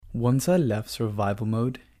Once I left survival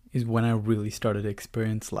mode is when I really started to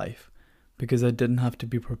experience life, because I didn't have to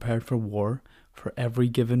be prepared for war for every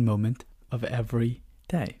given moment of every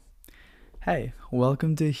day. Hey,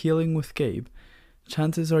 welcome to Healing with Gabe.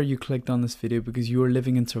 Chances are you clicked on this video because you are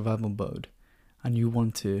living in survival mode and you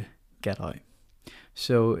want to get out.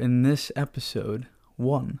 So in this episode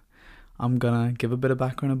 1, I'm gonna give a bit of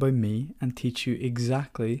background about me and teach you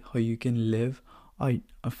exactly how you can live out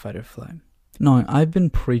of fight or flight. Now, I've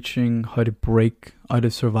been preaching how to break out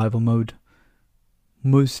of survival mode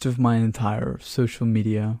most of my entire social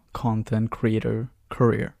media content creator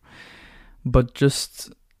career. But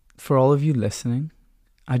just for all of you listening,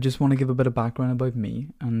 I just want to give a bit of background about me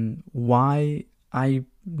and why I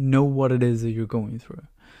know what it is that you're going through.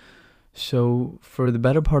 So for the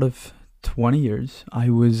better part of 20 years, I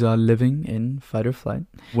was living in fight or flight.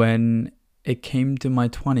 When it came to my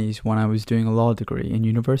 20s, when I was doing a law degree in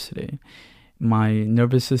university, my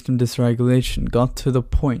nervous system dysregulation got to the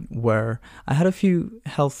point where I had a few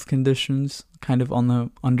health conditions kind of on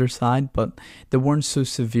the underside, but they weren't so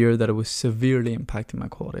severe that it was severely impacting my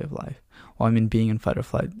quality of life. Well, I mean, being in fight or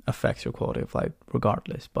flight affects your quality of life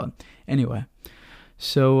regardless. But anyway,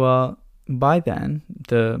 so by then,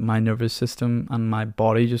 my nervous system and my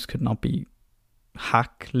body just could not be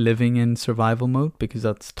living in survival mode, because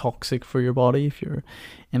that's toxic for your body if you're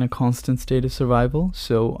in a constant state of survival.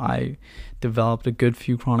 So I developed a good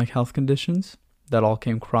few chronic health conditions that all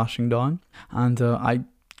came crashing down, and I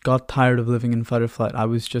got tired of living in fight or flight. I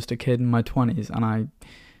was just a kid in my 20s and I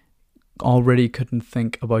already couldn't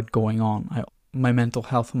think about going on. My mental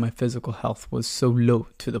health and my physical health was so low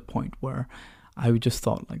to the point where I just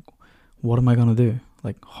thought, like, what am I gonna do?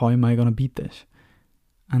 Like, how am I gonna beat this?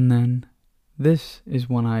 And then this is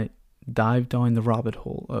when I dived down the rabbit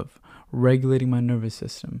hole of regulating my nervous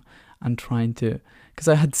system and trying to, because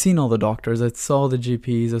I had seen all the doctors, I saw the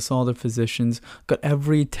GPs, I saw the physicians, got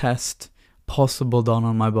every test possible done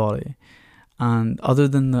on my body, and other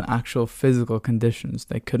than the actual physical conditions,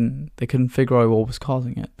 they couldn't figure out what was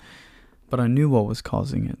causing it. But I knew what was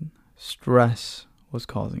causing it. Stress was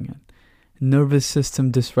causing it. Nervous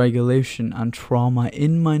system dysregulation and trauma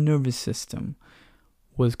in my nervous system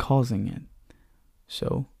was causing it.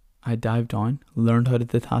 So I dived down, learned how to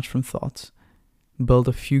detach from thoughts, build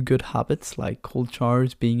a few good habits like cold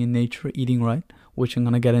showers, being in nature, eating right, which I'm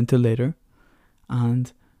going to get into later,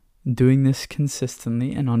 and doing this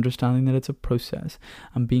consistently and understanding that it's a process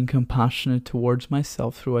and being compassionate towards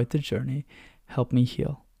myself throughout the journey helped me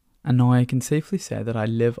heal. And now I can safely say that I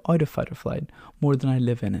live out of fight or flight more than I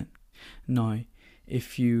live in it. Now,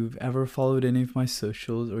 if you've ever followed any of my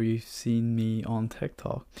socials or you've seen me on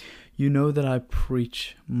TikTok, you know that I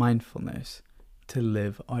preach mindfulness to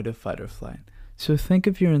live out of fight or flight. So think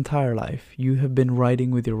of your entire life. You have been writing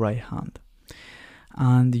with your right hand,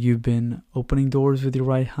 and you've been opening doors with your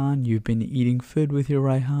right hand. You've been eating food with your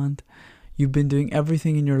right hand. You've been doing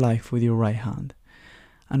everything in your life with your right hand.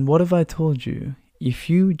 And what if I told you, if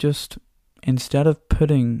you just, instead of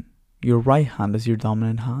putting your right hand as your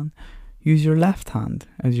dominant hand, use your left hand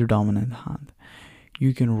as your dominant hand?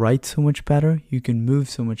 You can write so much better, you can move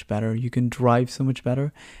so much better, you can drive so much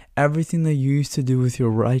better. Everything that you used to do with your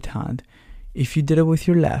right hand, if you did it with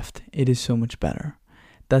your left, it is so much better.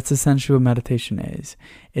 That's essentially what meditation is.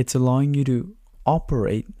 It's allowing you to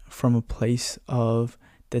operate from a place of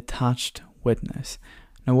detached witness.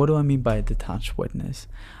 Now, what do I mean by detached witness?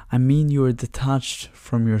 I mean you are detached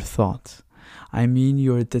from your thoughts. I mean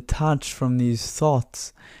you are detached from these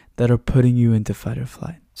thoughts that are putting you into fight or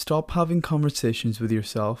flight. Stop having conversations with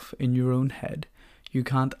yourself in your own head. You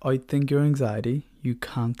can't outthink your anxiety, you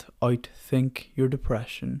can't outthink your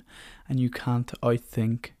depression, and you can't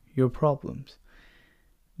outthink your problems.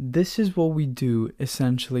 This is what we do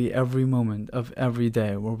essentially every moment of every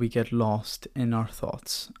day, where we get lost in our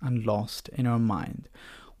thoughts and lost in our mind,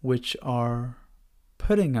 which are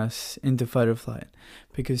putting us into fight or flight.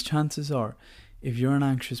 Because chances are, if you're an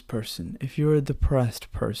anxious person, if you're a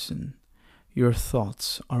depressed person, your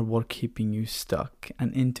thoughts are what keeping you stuck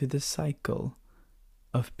and into the cycle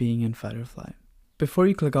of being in fight or flight. Before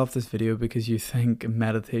you click off this video because you think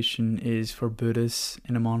meditation is for Buddhists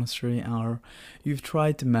in a monastery, or you've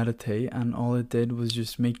tried to meditate and all it did was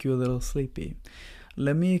just make you a little sleepy,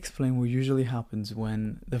 let me explain what usually happens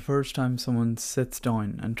when the first time someone sits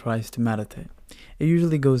down and tries to meditate. It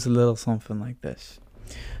usually goes a little something like this.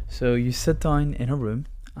 So you sit down in a room,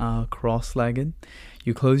 cross-legged,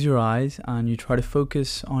 you close your eyes and you try to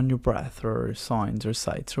focus on your breath or sounds or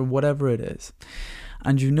sights or whatever it is.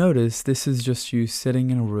 And you notice this is just you sitting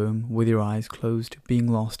in a room with your eyes closed, being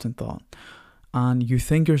lost in thought. and you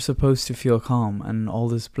think you're supposed to feel calm and all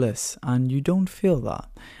this bliss, and you don't feel that.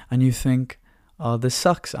 And you think, oh, this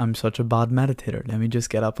sucks. I'm such a bad meditator. Let me just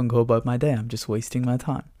get up and go about my day. I'm just wasting my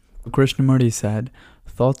time. Krishnamurti said,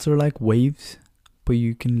 thoughts are like waves, but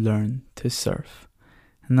you can learn to surf.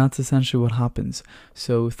 And that's essentially what happens.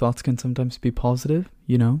 So thoughts can sometimes be positive,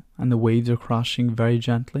 and the waves are crashing very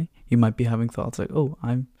gently. You might be having thoughts like, oh,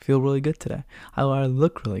 I feel really good today. I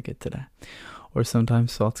look really good today. Or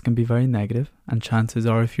sometimes thoughts can be very negative, and chances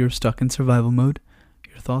are if you're stuck in survival mode,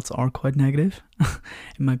 your thoughts are quite negative.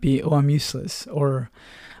 It might be, oh, I'm useless, or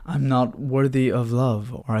I'm not worthy of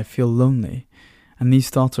love, or I feel lonely. And these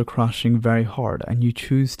thoughts are crashing very hard, and you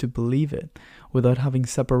choose to believe it without having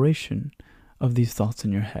separation of these thoughts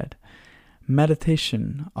in your head.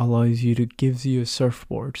 Meditation gives you a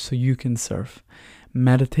surfboard so you can surf.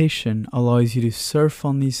 Meditation allows you to surf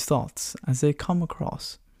on these thoughts as they come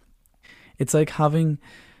across. It's like having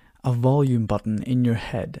a volume button in your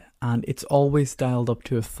head, and it's always dialed up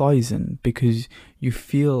to 1,000 because you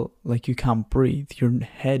feel like you can't breathe. Your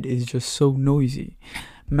head is just so noisy.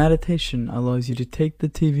 Meditation allows you to take the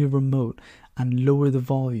TV remote and lower the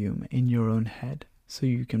volume in your own head so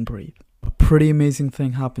you can breathe. A pretty amazing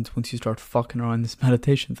thing happens once you start fucking around this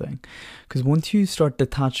meditation thing, because once you start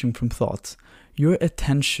detaching from thoughts, your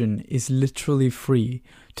attention is literally free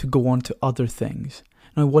to go on to other things.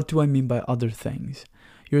 Now, what do I mean by other things?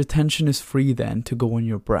 Your attention is free then to go on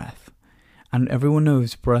your breath. And everyone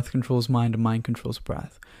knows breath controls mind and mind controls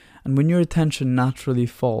breath. And when your attention naturally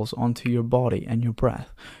falls onto your body and your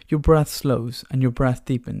breath slows and your breath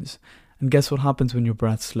deepens. And guess what happens when your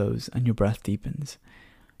breath slows and your breath deepens?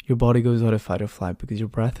 Your body goes out of fight or flight because your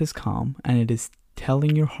breath is calm and it is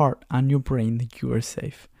telling your heart and your brain that you are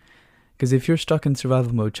safe. Because if you're stuck in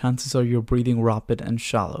survival mode, chances are you're breathing rapid and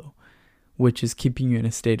shallow, which is keeping you in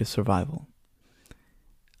a state of survival.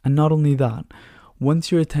 And not only that,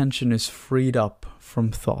 once your attention is freed up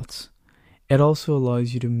from thoughts, it also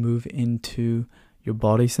allows you to move into your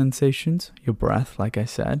body sensations, your breath, like I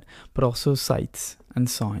said, but also sights and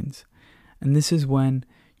sounds. And this is when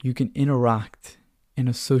you can interact in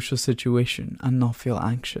a social situation and not feel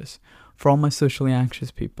anxious. For all my socially anxious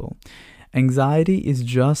people, anxiety is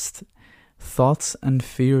just thoughts and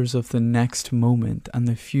fears of the next moment and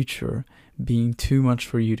the future being too much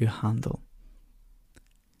for you to handle.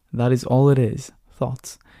 That is all it is,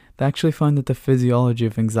 thoughts. They actually find that the physiology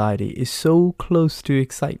of anxiety is so close to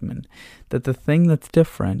excitement that the thing that's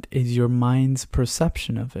different is your mind's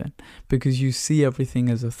perception of it, because you see everything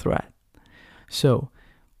as a threat. So,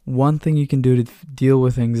 one thing you can do to deal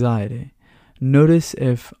with anxiety, notice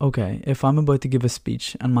if I'm about to give a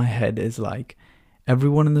speech and my head is like,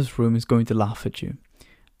 everyone in this room is going to laugh at you.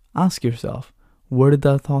 Ask yourself, where did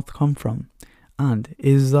that thought come from? And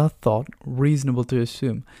is that thought reasonable to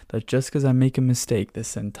assume that just because I make a mistake,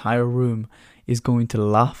 this entire room is going to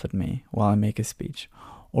laugh at me while I make a speech?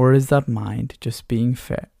 Or is that mind just being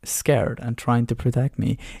scared and trying to protect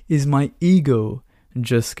me? Is my ego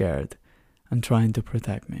just scared and trying to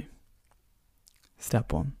protect me?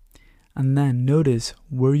 Step 1. And then notice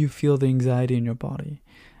where you feel the anxiety in your body.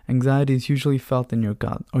 Anxiety is usually felt in your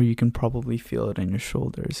gut, or you can probably feel it in your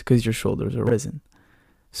shoulders because your shoulders are risen.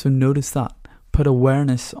 So notice that. Put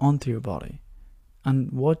awareness onto your body and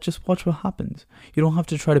just watch what happens. You don't have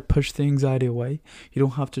to try to push the anxiety away. You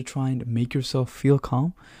don't have to try and make yourself feel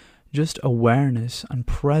calm. Just awareness and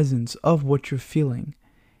presence of what you're feeling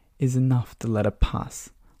is enough to let it pass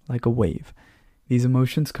like a wave. These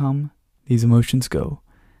emotions come, these emotions go.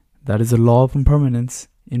 That is a law of impermanence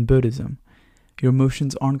in Buddhism. Your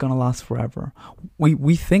emotions aren't going to last forever.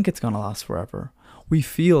 We think it's going to last forever. We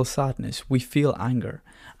feel sadness, we feel anger,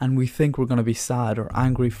 and we think we're going to be sad or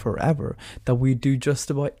angry forever, that we do just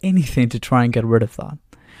about anything to try and get rid of that.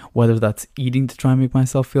 Whether that's eating to try and make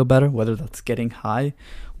myself feel better, whether that's getting high,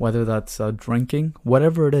 whether that's drinking,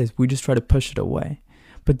 whatever it is, we just try to push it away.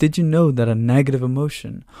 But did you know that a negative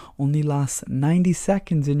emotion only lasts 90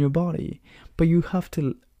 seconds in your body? But you have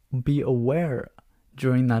to be aware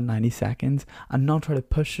during that 90 seconds and not try to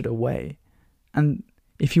push it away. And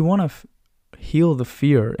if you want to heal the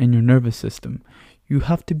fear in your nervous system, you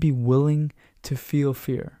have to be willing to feel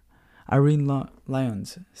fear. Irene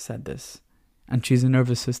Lyons said this, and she's a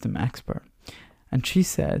nervous system expert. And she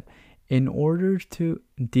said, in order to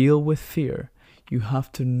deal with fear, you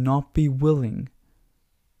have to not be willing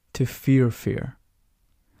to fear fear.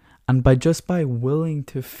 And by willing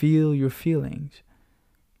to feel your feelings,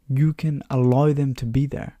 you can allow them to be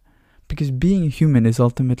there. Because being a human is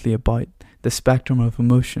ultimately about the spectrum of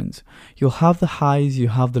emotions. You'll have the highs, you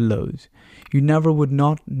have the lows. You never would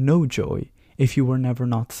not know joy if you were never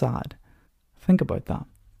not sad. Think about that.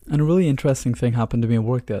 And a really interesting thing happened to me at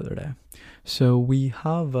work the other day. So we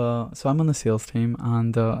have, so I'm on the sales team,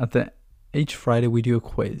 and each Friday we do a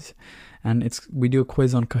quiz, and we do a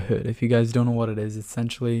quiz on Kahoot. If you guys don't know what it is, it's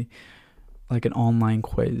essentially like an online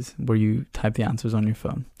quiz where you type the answers on your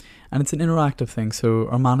phone, and it's an interactive thing. So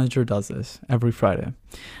our manager does this every Friday,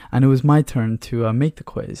 and it was my turn to make the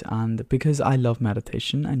quiz. And because I love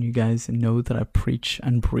meditation, and you guys know that I preach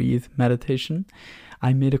and breathe meditation,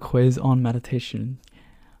 I made a quiz on meditation.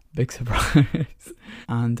 Big surprise.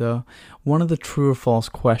 And one of the true or false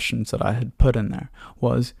questions that I had put in there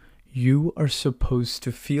was, you are supposed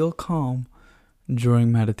to feel calm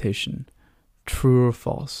during meditation. True or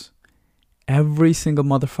false? Every single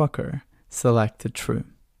motherfucker selected true.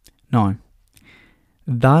 Now,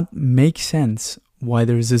 that makes sense why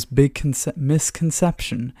there's this big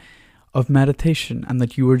misconception of meditation, and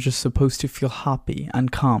that you are just supposed to feel happy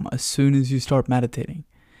and calm as soon as you start meditating.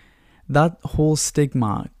 That whole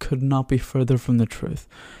stigma could not be further from the truth.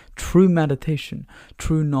 True meditation,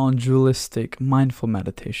 true non-dualistic mindful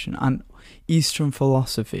meditation, and Eastern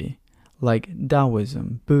philosophy like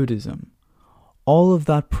Taoism, Buddhism, all of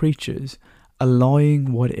that preaches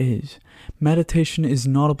allowing what is. Meditation is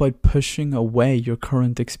not about pushing away your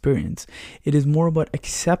current experience. It is more about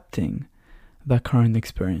accepting that current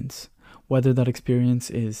experience, whether that experience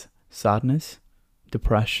is sadness,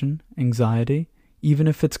 depression, anxiety, even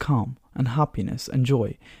if it's calm and happiness and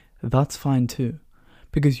joy, that's fine too.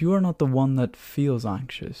 Because you are not the one that feels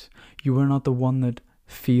anxious. You are not the one that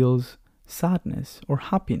feels sadness or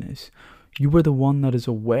happiness. You are the one that is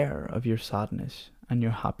aware of your sadness and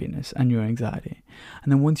your happiness and your anxiety.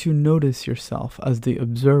 And then once you notice yourself as the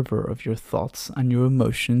observer of your thoughts and your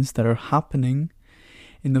emotions that are happening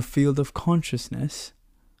in the field of consciousness,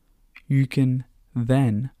 you can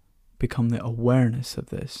then become the awareness of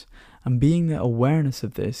this. And being the awareness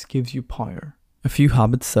of this gives you power. A few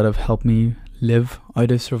habits that have helped me live out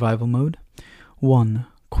of survival mode. 1.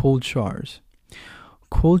 Cold showers.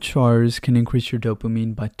 Cold showers can increase your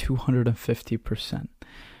dopamine by 250%.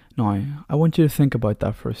 Now, I want you to think about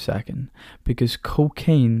that for a second, because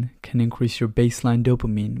cocaine can increase your baseline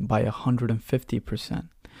dopamine by 150%.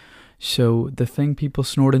 So the thing people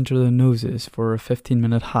snort into their noses for a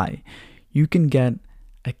 15-minute high, you can get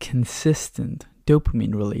a consistent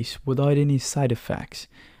dopamine release without any side effects,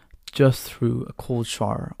 just through a cold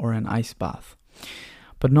shower or an ice bath.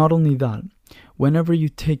 But not only that, whenever you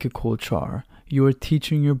take a cold shower, you are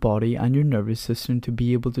teaching your body and your nervous system to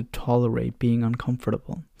be able to tolerate being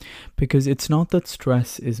uncomfortable. Because it's not that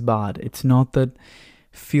stress is bad. It's not that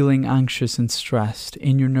feeling anxious and stressed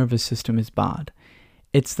in your nervous system is bad.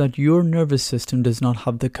 It's that your nervous system does not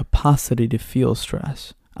have the capacity to feel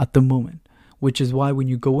stress at the moment, which is why when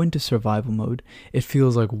you go into survival mode, it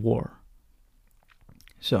feels like war.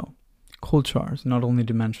 So, cold showers. Not only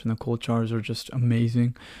to mention that cold showers are just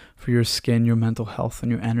amazing for your skin, your mental health,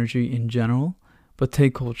 and your energy in general, but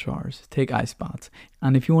take cold showers, take ice baths.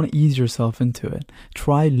 And if you want to ease yourself into it,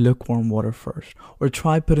 try lukewarm water first, or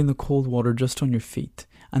try putting the cold water just on your feet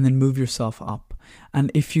and then move yourself up.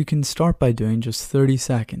 And if you can start by doing just 30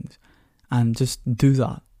 seconds and just do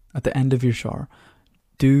that at the end of your shower,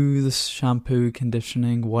 do the shampoo,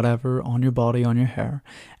 conditioning, whatever on your body, on your hair,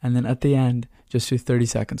 and then at the end, just do 30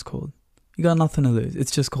 seconds cold. You got nothing to lose.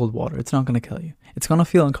 It's just cold water. It's not going to kill you. It's going to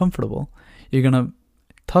feel uncomfortable. You're going to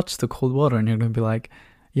touch the cold water and you're going to be like,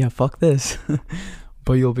 yeah, fuck this.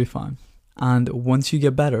 But you'll be fine. And once you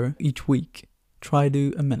get better, each week, try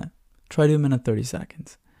do a minute. Try do a minute 30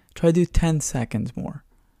 seconds. Try do 10 seconds more.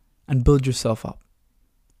 And build yourself up.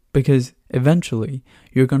 Because eventually,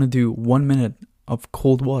 you're going to do 1 minute of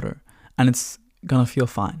cold water and it's going to feel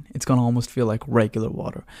fine. It's going to almost feel like regular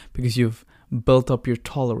water because you've built up your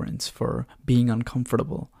tolerance for being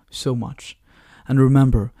uncomfortable so much. And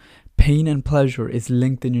remember, pain and pleasure is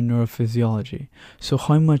linked in your neurophysiology. So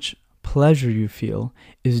how much pleasure you feel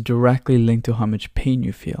is directly linked to how much pain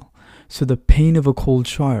you feel. So the pain of a cold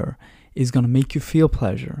shower is going to make you feel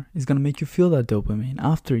pleasure. It's going to make you feel that dopamine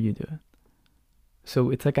after you do it. So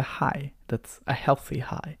it's like a high. That's a healthy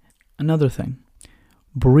high. Another thing,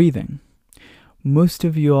 breathing. Most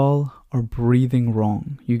of you all are breathing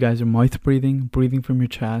wrong. You guys are mouth breathing, breathing from your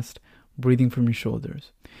chest, breathing from your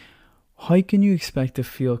shoulders. How can you expect to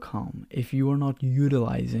feel calm if you are not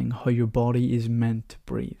utilizing how your body is meant to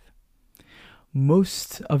breathe?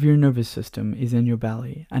 Most of your nervous system is in your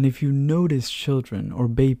belly, and if you notice children or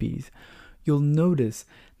babies, you'll notice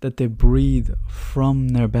that they breathe from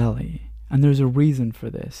their belly. And there's a reason for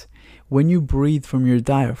this. When you breathe from your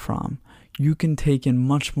diaphragm, you can take in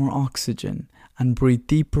much more oxygen and breathe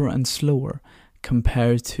deeper and slower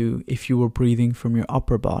compared to if you were breathing from your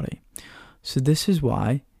upper body. So this is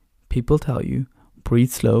why people tell you, breathe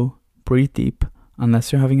slow, breathe deep,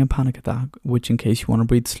 unless you're having a panic attack, which in case you want to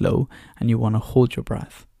breathe slow and you want to hold your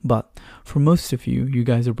breath. But for most of you, you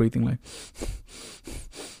guys are breathing like...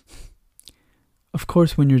 Of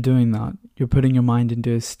course, when you're doing that, you're putting your mind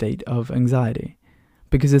into a state of anxiety,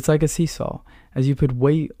 because it's like a seesaw. As you put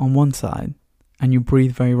weight on one side and you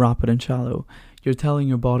breathe very rapid and shallow, you're telling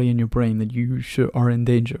your body and your brain that you are in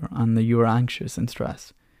danger and that you are anxious and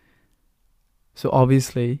stressed. So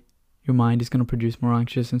obviously, your mind is going to produce more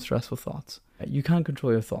anxious and stressful thoughts. You can't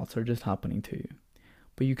control your thoughts, they're just happening to you.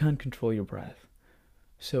 But you can't control your breath.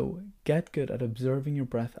 So get good at observing your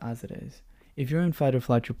breath as it is. If you're in fight or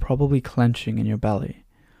flight, you're probably clenching in your belly.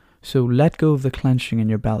 So let go of the clenching in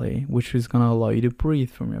your belly, which is going to allow you to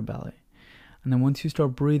breathe from your belly. And then once you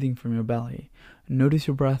start breathing from your belly, notice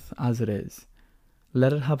your breath as it is.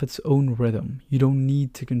 Let it have its own rhythm. You don't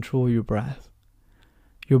need to control your breath.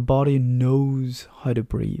 Your body knows how to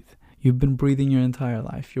breathe. You've been breathing your entire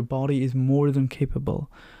life. Your body is more than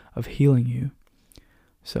capable of healing you.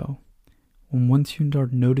 So, once you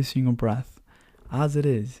start noticing your breath as it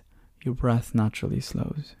is, your breath naturally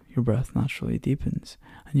slows, your breath naturally deepens,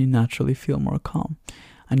 and you naturally feel more calm.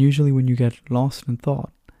 And usually when you get lost in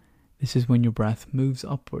thought, this is when your breath moves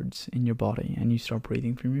upwards in your body and you start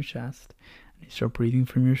breathing from your chest, and you start breathing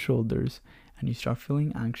from your shoulders, and you start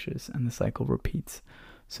feeling anxious, and the cycle repeats.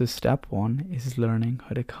 So step 1 is learning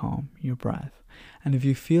how to calm your breath. And if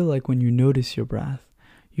you feel like when you notice your breath,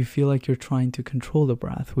 you feel like you're trying to control the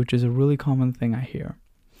breath, which is a really common thing I hear.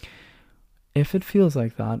 If it feels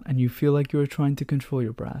like that and you feel like you're trying to control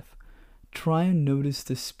your breath, try and notice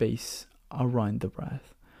the space around the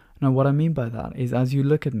breath. Now what I mean by that is, as you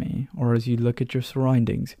look at me or as you look at your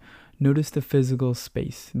surroundings, notice the physical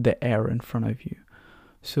space, the air in front of you.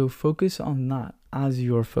 So focus on that as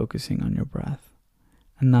you're focusing on your breath.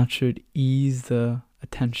 And that should ease the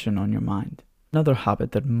attention on your mind. Another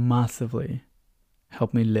habit that massively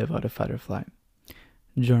helped me live out of fight or flight: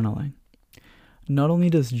 journaling. Not only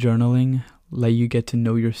does journaling let you get to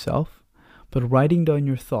know yourself, but writing down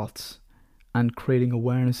your thoughts and creating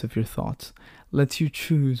awareness of your thoughts lets you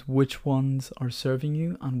choose which ones are serving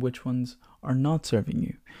you and which ones are not serving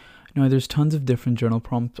you. Now, there's tons of different journal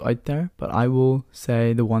prompts out there, but I will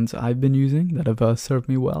say the ones I've been using that have served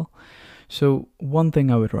me well. So one thing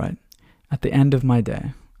I would write at the end of my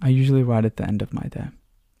day, I usually write at the end of my day,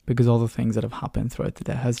 because all the things that have happened throughout the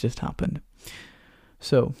day has just happened.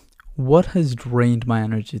 So what has drained my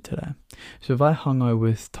energy today? So if I hung out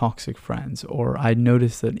with toxic friends, or I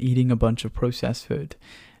noticed that eating a bunch of processed food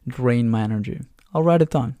drained my energy, I'll write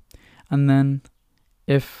it down. And then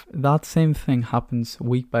if that same thing happens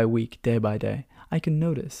week by week, day by day, I can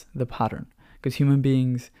notice the pattern, because human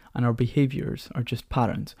beings and our behaviors are just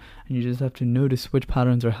patterns, and you just have to notice which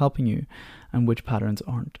patterns are helping you and which patterns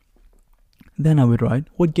aren't. Then I would write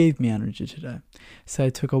what gave me energy today. Say I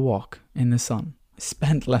took a walk in the sun,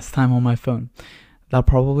 spent less time on my phone. That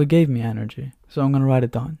probably gave me energy, so I'm going to write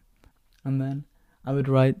it down. And then I would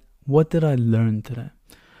write, what did I learn today?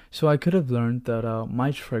 So I could have learned that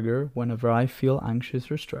my trigger whenever I feel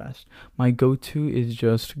anxious or stressed, my go-to is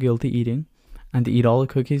just guilty eating, and to eat all the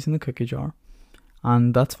cookies in the cookie jar.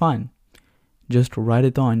 And that's fine. Just write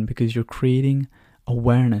it down, because you're creating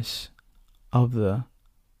awareness of the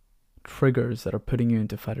triggers that are putting you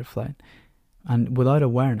into fight or flight. And without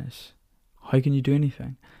awareness, how can you do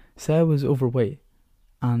anything? Say I was overweight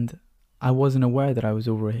and I wasn't aware that I was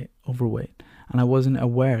overweight, and I wasn't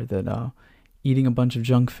aware that eating a bunch of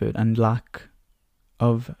junk food and lack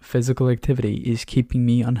of physical activity is keeping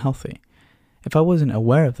me unhealthy. If I wasn't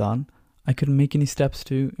aware of that, I couldn't make any steps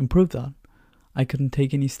to improve that. I couldn't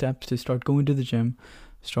take any steps to start going to the gym,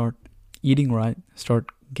 start eating right, start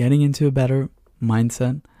getting into a better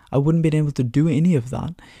mindset. I wouldn't be able to do any of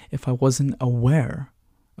that if I wasn't aware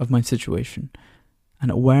of my situation.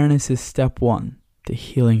 And awareness is step 1 to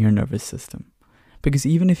healing your nervous system. Because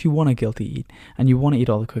even if you want to guilty eat and you want to eat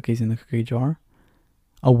all the cookies in the cookie jar,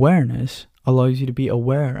 awareness allows you to be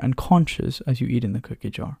aware and conscious as you eat in the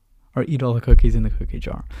cookie jar, or eat all the cookies in the cookie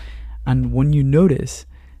jar. And when you notice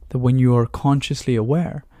that when you are consciously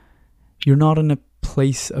aware, you're not in a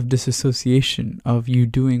place of disassociation of you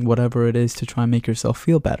doing whatever it is to try and make yourself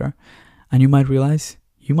feel better. And you might realize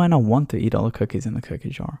you might not want to eat all the cookies in the cookie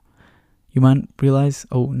jar. You might realize,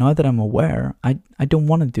 oh, now that I'm aware, I don't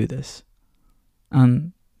want to do this.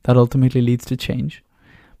 And that ultimately leads to change,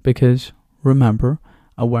 because remember,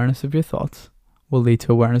 awareness of your thoughts will lead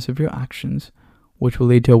to awareness of your actions, which will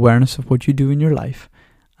lead to awareness of what you do in your life,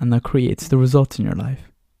 and that creates the results in your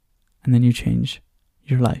life. And then you change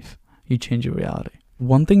your life. You change your reality.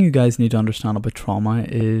 One thing you guys need to understand about trauma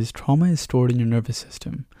is stored in your nervous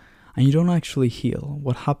system. and you don't actually heal.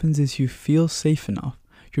 What happens is you feel safe enough,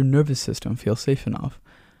 your nervous system feels safe enough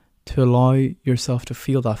to allow yourself to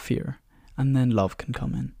feel that fear, and then love can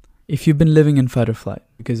come in. If you've been living in fight or flight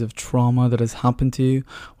because of trauma that has happened to you,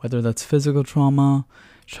 whether that's physical trauma,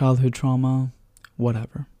 childhood trauma,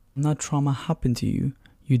 whatever, when that trauma happened to you,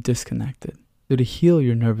 you disconnected. So to heal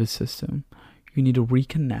your nervous system, you need to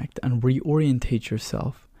reconnect and reorientate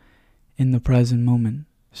yourself in the present moment.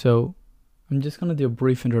 So I'm just going to do a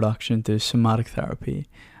brief introduction to somatic therapy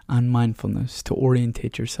and mindfulness to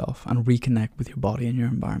orientate yourself and reconnect with your body and your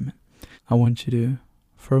environment. I want you to,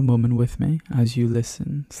 for a moment with me, as you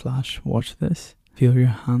listen/watch this, feel your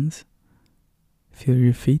hands, feel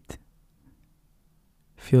your feet,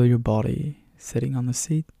 feel your body sitting on the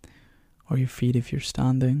seat or your feet if you're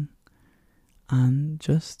standing, and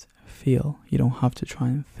just feel. You don't have to try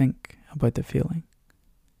and think about the feeling.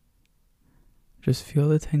 Just feel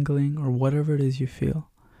the tingling or whatever it is you feel.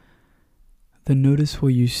 Then notice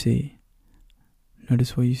what you see.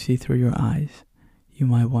 Notice what you see through your eyes. You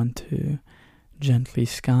might want to gently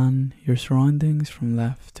scan your surroundings from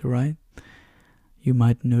left to right. You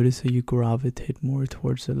might notice that you gravitate more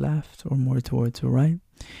towards the left or more towards the right.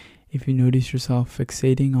 If you notice yourself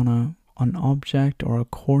fixating on an object or a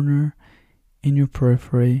corner in your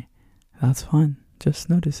periphery, that's fine. Just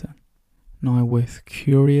notice it. Now, with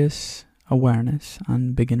curious awareness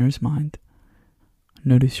and beginner's mind,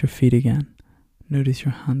 notice your feet again. Notice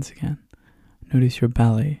your hands again. Notice your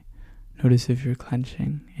belly. Notice if you're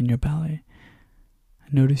clenching in your belly.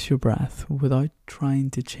 Notice your breath without trying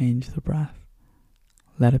to change the breath.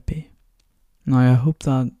 Let it be. Now, I hope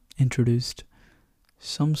that introduced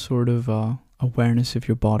some sort of awareness of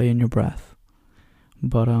your body and your breath.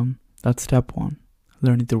 But that's step one.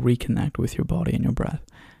 Learning to reconnect with your body and your breath.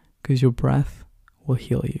 Because your breath will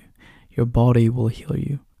heal you. Your body will heal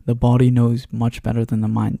you. The body knows much better than the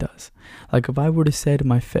mind does. Like if I were to say to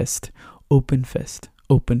my fist, open fist,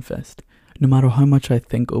 open fist, no matter how much I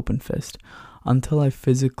think open fist, until I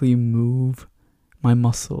physically move my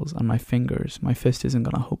muscles and my fingers, my fist isn't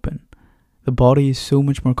going to open. The body is so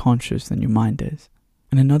much more conscious than your mind is.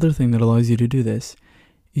 And another thing that allows you to do this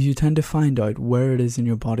is you tend to find out where it is in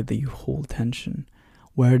your body that you hold tension,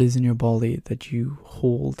 where it is in your body that you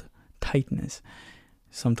hold tightness.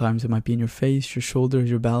 Sometimes it might be in your face, your shoulders,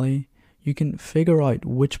 your belly. You can figure out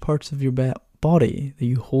which parts of your body that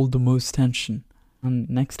you hold the most tension. And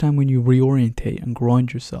next time when you reorientate and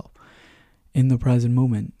ground yourself in the present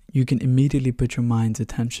moment, you can immediately put your mind's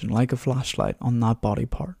attention like a flashlight on that body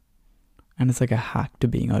part. And it's like a hack to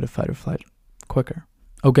being out of fight or flight quicker.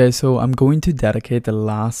 Okay, so I'm going to dedicate the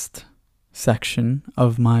last section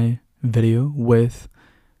of my video with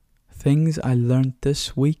things I learned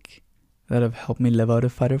this week that have helped me live out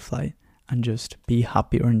of fight or flight and just be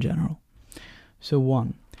happier in general. So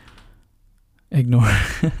 1, ignore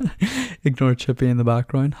Chippy in the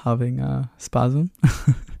background having a spasm.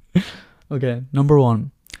 Okay, number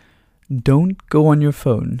 1, don't go on your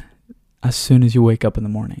phone as soon as you wake up in the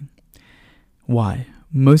morning. Why?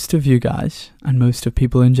 Most of you guys, and most of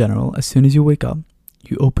people in general, as soon as you wake up,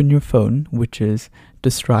 you open your phone, which is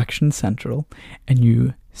distraction central, and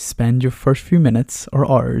you spend your first few minutes or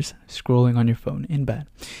hours scrolling on your phone in bed.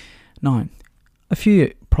 Now, a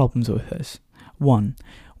few problems with this. 1,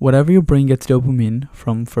 whatever your brain gets dopamine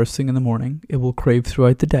from first thing in the morning, it will crave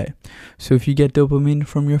throughout the day. So if you get dopamine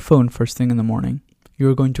from your phone first thing in the morning,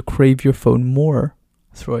 you're going to crave your phone more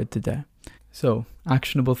throughout the day. So,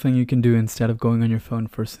 actionable thing you can do instead of going on your phone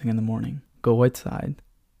first thing in the morning. Go outside,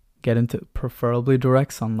 get into preferably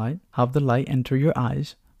direct sunlight, have the light enter your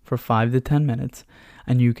eyes for 5 to 10 minutes,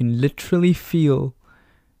 and you can literally feel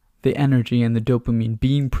the energy and the dopamine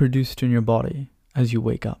being produced in your body as you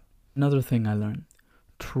wake up. Another thing I learned,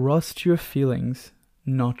 trust your feelings,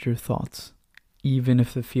 not your thoughts, even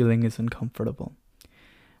if the feeling is uncomfortable.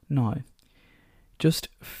 Now, just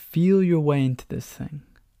feel your way into this thing.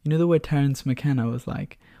 You know the way Terence McKenna was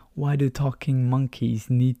like, why do talking monkeys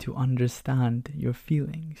need to understand your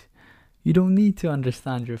feelings? You don't need to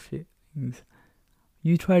understand your feelings.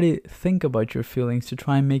 You try to think about your feelings to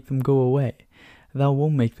try and make them go away. That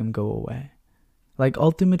won't make them go away. Like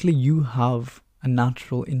ultimately you have a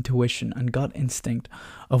natural intuition and gut instinct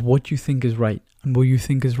of what you think is right and what you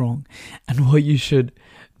think is wrong and what you should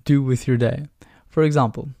do with your day. For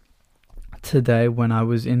example, today when I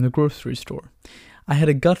was in the grocery store, I had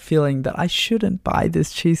a gut feeling that I shouldn't buy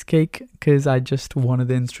this cheesecake because I just wanted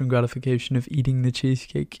the instant gratification of eating the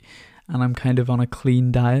cheesecake and I'm kind of on a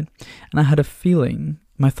clean diet. And I had a feeling,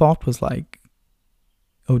 my thought was like,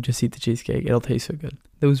 oh, just eat the cheesecake, it'll taste so good.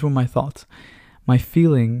 Those were my thoughts. My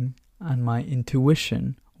feeling and my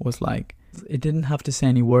intuition was like, It didn't have to say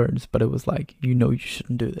any words, but it was like, you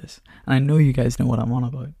shouldn't do this. And I know you guys know what I'm on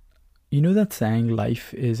about. You know that saying,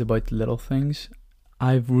 life is about little things?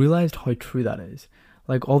 I've realized how true that is.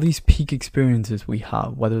 Like all these peak experiences we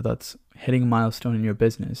have, whether that's hitting a milestone in your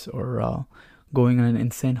business or going on an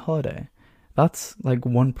insane holiday, that's like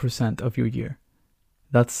 1% of your year.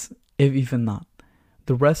 That's, if even that.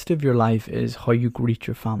 The rest of your life is how you greet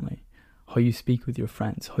your family, how you speak with your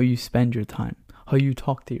friends, how you spend your time, how you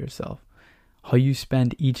talk to yourself, how you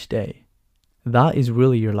spend each day. That is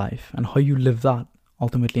really your life, and how you live that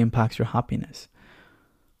ultimately impacts your happiness.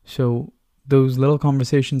 So those little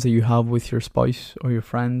conversations that you have with your spouse or your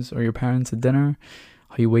friends or your parents at dinner,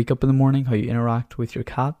 how you wake up in the morning, how you interact with your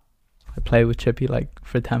cat. I play with Chippy like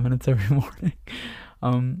for 10 minutes every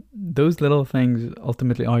morning. Those little things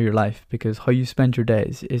ultimately are your life, because how you spend your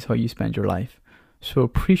days is how you spend your life. So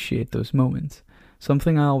appreciate those moments.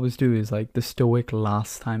 Something I always do is like the stoic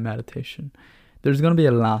last time meditation. There's going to be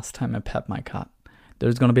a last time I pet my cat.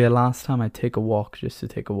 There's going to be a last time I take a walk just to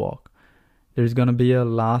take a walk. There's going to be a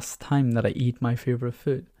last time that I eat my favorite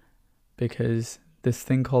food, because this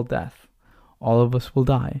thing called death, all of us will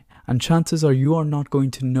die. And chances are you are not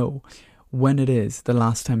going to know when it is the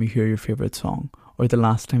last time you hear your favorite song or the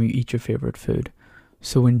last time you eat your favorite food.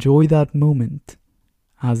 So enjoy that moment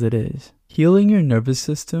as it is. Healing your nervous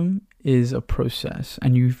system is a process,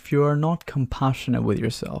 and if you are not compassionate with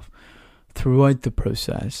yourself throughout the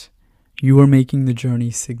process, you are making the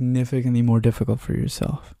journey significantly more difficult for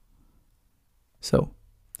yourself. So,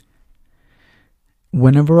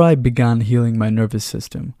 whenever I began healing my nervous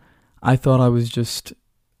system, I thought I was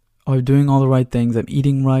doing all the right things. I'm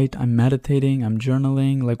eating right, I'm meditating, I'm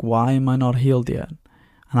journaling. Like, why am I not healed yet?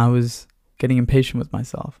 And I was getting impatient with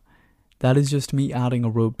myself. That is just me adding a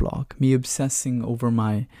roadblock. Me obsessing over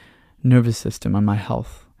my nervous system and my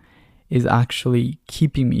health is actually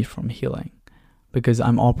keeping me from healing, because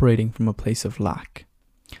I'm operating from a place of lack.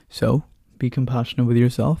 So, be compassionate with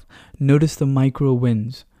yourself. Notice the micro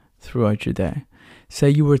wins throughout your day. Say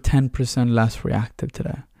you were 10% less reactive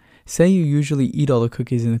today. Say you usually eat all the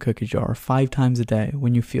cookies in the cookie jar 5 times a day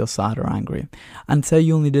when you feel sad or angry, and say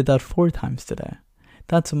you only did that 4 times today.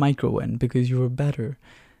 That's a micro win, because you were better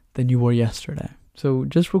than you were yesterday. So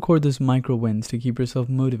just record those micro wins to keep yourself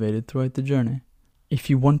motivated throughout the journey. If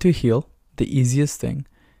you want to heal, the easiest thing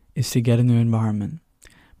is to get a new environment,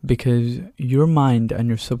 because your mind and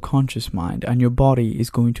your subconscious mind and your body is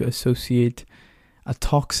going to associate a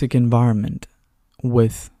toxic environment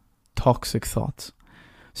with toxic thoughts.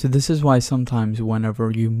 So this is why sometimes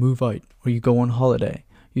whenever you move out or you go on holiday,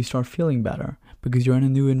 you start feeling better, because you're in a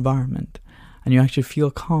new environment and you actually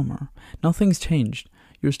feel calmer. Nothing's changed.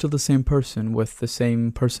 You're still the same person with the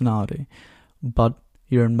same personality, but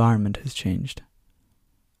your environment has changed.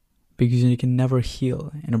 Because you can never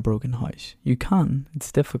heal in a broken house. You can,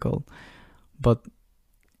 it's difficult, but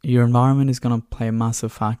your environment is going to play a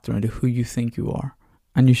massive factor into who you think you are.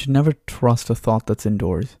 And you should never trust a thought that's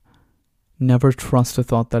indoors. Never trust a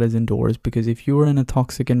thought that is indoors, because if you are in a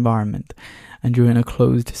toxic environment and you're in a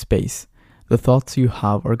closed space, the thoughts you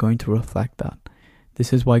have are going to reflect that.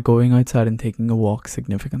 This is why going outside and taking a walk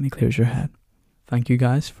significantly clears your head. Thank you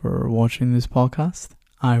guys for watching this podcast.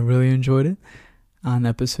 I really enjoyed it. And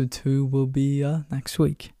episode 2 will be next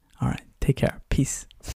week. Alright, take care. Peace.